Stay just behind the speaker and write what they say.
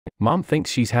Mom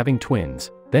thinks she's having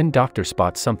twins, then doctor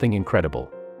spots something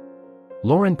incredible.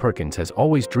 Lauren Perkins has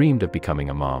always dreamed of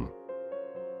becoming a mom.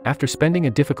 After spending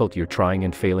a difficult year trying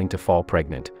and failing to fall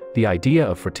pregnant, the idea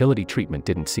of fertility treatment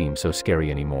didn't seem so scary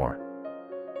anymore.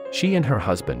 She and her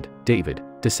husband, David,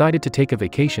 decided to take a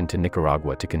vacation to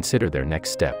Nicaragua to consider their next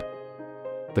step.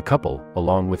 The couple,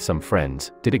 along with some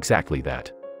friends, did exactly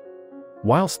that.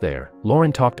 Whilst there,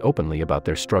 Lauren talked openly about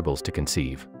their struggles to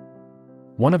conceive.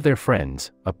 One of their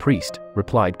friends, a priest,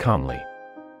 replied calmly,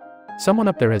 "Someone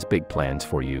up there has big plans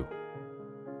for you.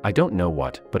 I don't know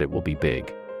what, but it will be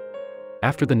big."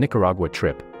 After the Nicaragua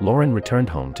trip, Lauren returned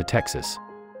home to Texas.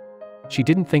 She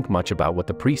didn't think much about what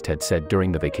the priest had said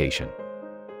during the vacation.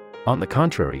 On the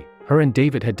contrary, her and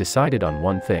David had decided on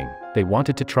one thing: they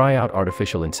wanted to try out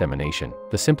artificial insemination,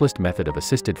 the simplest method of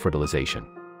assisted fertilization.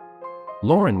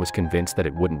 Lauren was convinced that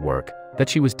it wouldn't work, that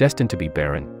she was destined to be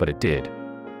barren, but it did.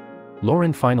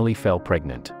 Lauren finally fell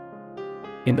pregnant.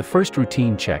 In the first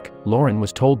routine check, Lauren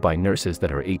was told by nurses that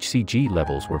her HCG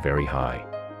levels were very high.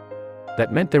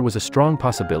 That meant there was a strong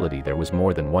possibility there was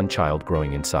more than one child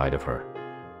growing inside of her.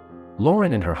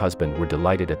 Lauren and her husband were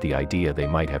delighted at the idea they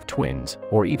might have twins,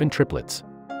 or even triplets.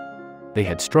 They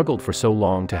had struggled for so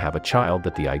long to have a child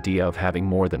that the idea of having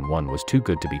more than one was too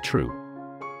good to be true.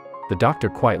 The doctor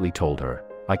quietly told her,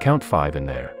 "I count 5 in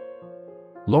there."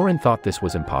 Lauren thought this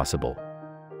was impossible.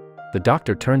 The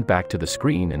doctor turned back to the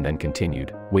screen and then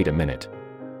continued, "Wait a minute.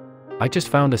 I just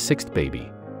found a 6th baby."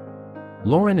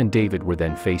 Lauren and David were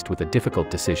then faced with a difficult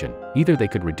decision: either they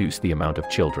could reduce the amount of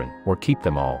children, or keep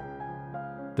them all.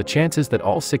 The chances that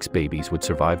all 6 babies would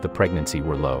survive the pregnancy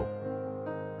were low.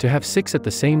 To have 6 at the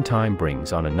same time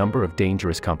brings on a number of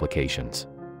dangerous complications.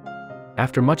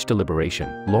 After much deliberation,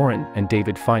 Lauren and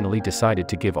David finally decided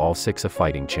to give all 6 a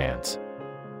fighting chance.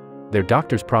 Their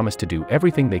doctors promised to do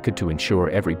everything they could to ensure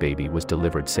every baby was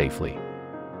delivered safely.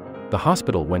 The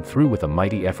hospital went through with a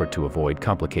mighty effort to avoid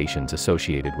complications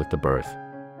associated with the birth.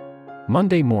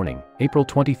 Monday morning, April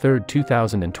 23,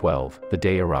 2012, the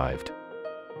day arrived.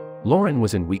 Lauren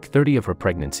was in week 30 of her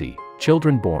pregnancy.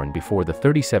 Children born before the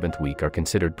 37th week are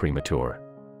considered premature.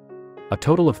 A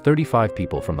total of 35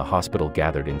 people from the hospital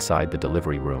gathered inside the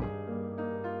delivery room.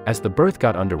 As the birth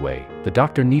got underway, the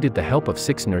doctor needed the help of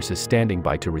 6 nurses standing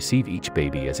by to receive each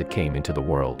baby as it came into the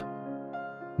world.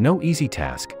 No easy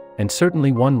task, and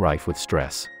certainly one rife with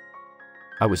stress.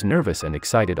 I was nervous and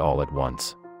excited all at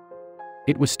once.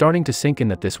 It was starting to sink in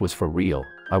that this was for real.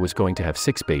 I was going to have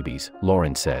 6 babies,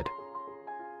 Lauren said.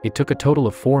 It took a total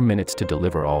of 4 minutes to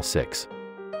deliver all 6.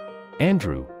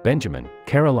 Andrew, Benjamin,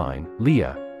 Caroline,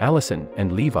 Leah, Allison,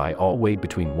 and Levi all weighed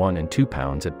between 1 and 2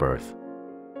 pounds at birth.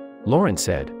 Lauren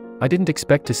said, "I didn't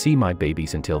expect to see my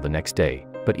babies until the next day,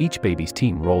 but each baby's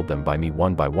team rolled them by me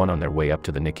one by one on their way up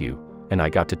to the NICU, and I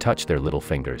got to touch their little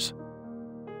fingers."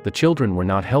 The children were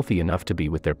not healthy enough to be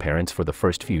with their parents for the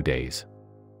first few days.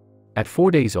 At 4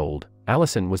 days old,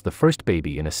 Allison was the first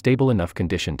baby in a stable enough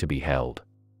condition to be held.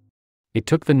 It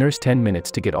took the nurse 10 minutes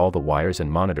to get all the wires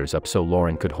and monitors up so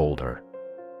Lauren could hold her.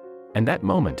 And that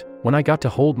moment, when I got to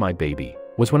hold my baby,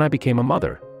 was when I became a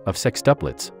mother of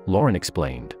sextuplets, Lauren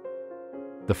explained.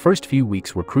 The first few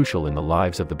weeks were crucial in the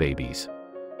lives of the babies.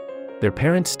 Their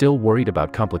parents still worried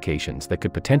about complications that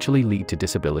could potentially lead to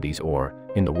disabilities or,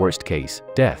 in the worst case,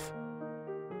 death.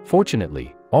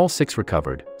 Fortunately, all 6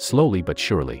 recovered, slowly but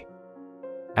surely.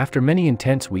 After many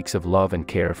intense weeks of love and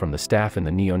care from the staff in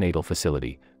the neonatal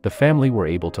facility, the family were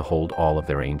able to hold all of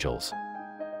their angels.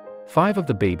 5 of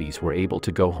the babies were able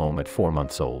to go home at 4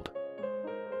 months old.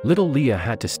 Little Leah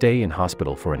had to stay in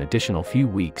hospital for an additional few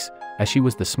weeks, as she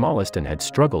was the smallest and had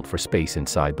struggled for space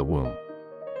inside the womb.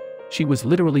 She was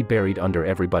literally buried under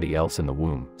everybody else in the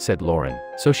womb, said Lauren,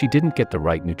 so she didn't get the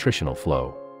right nutritional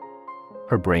flow.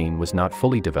 Her brain was not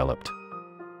fully developed.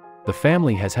 The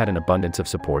family has had an abundance of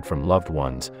support from loved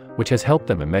ones, which has helped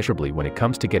them immeasurably when it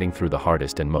comes to getting through the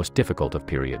hardest and most difficult of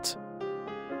periods.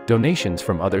 Donations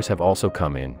from others have also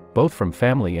come in, both from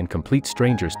family and complete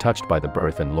strangers touched by the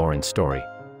birth and Lauren's story.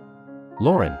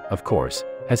 Lauren, of course,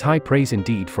 has high praise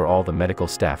indeed for all the medical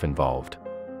staff involved.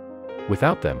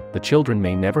 Without them, the children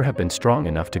may never have been strong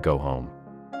enough to go home.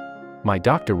 "My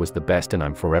doctor was the best and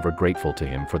I'm forever grateful to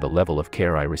him for the level of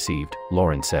care I received,"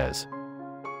 Lauren says.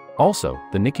 Also,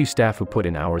 the NICU staff who put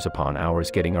in hours upon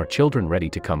hours getting our children ready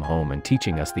to come home and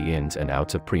teaching us the ins and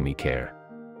outs of preemie care.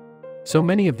 So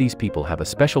many of these people have a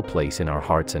special place in our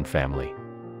hearts and family.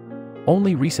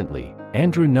 Only recently,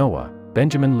 Andrew Noah,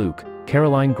 Benjamin Luke,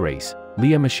 Caroline Grace,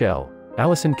 Leah Michelle,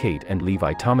 Allison Kate and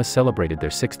Levi Thomas celebrated their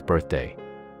 6th birthday.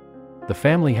 The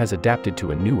family has adapted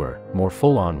to a newer, more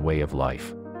full-on way of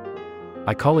life.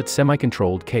 "I call it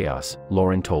semi-controlled chaos,"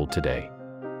 Lauren told Today.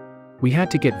 We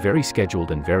had to get very scheduled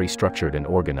and very structured and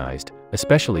organized,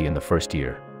 especially in the first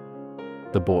year.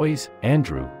 The boys,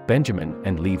 Andrew, Benjamin,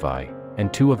 and Levi,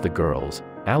 and 2 of the girls,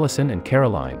 Allison and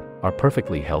Caroline, are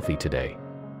perfectly healthy today.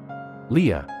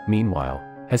 Leah, meanwhile,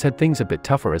 has had things a bit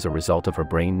tougher as a result of her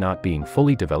brain not being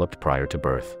fully developed prior to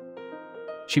birth.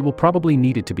 She will probably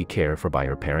needed to be cared for by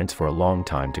her parents for a long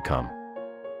time to come.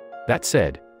 That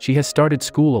said, she has started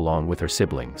school along with her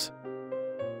siblings.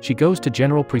 She goes to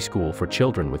general preschool for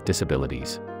children with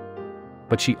disabilities.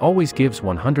 But she always gives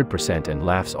 100% and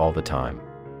laughs all the time.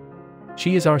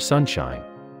 She is our sunshine.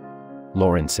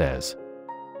 Lauren says.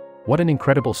 What an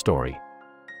incredible story.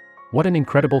 What an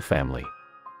incredible family.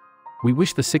 We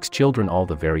wish the 6 children all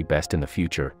the very best in the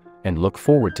future, and look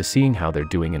forward to seeing how they're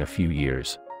doing in a few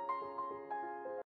years.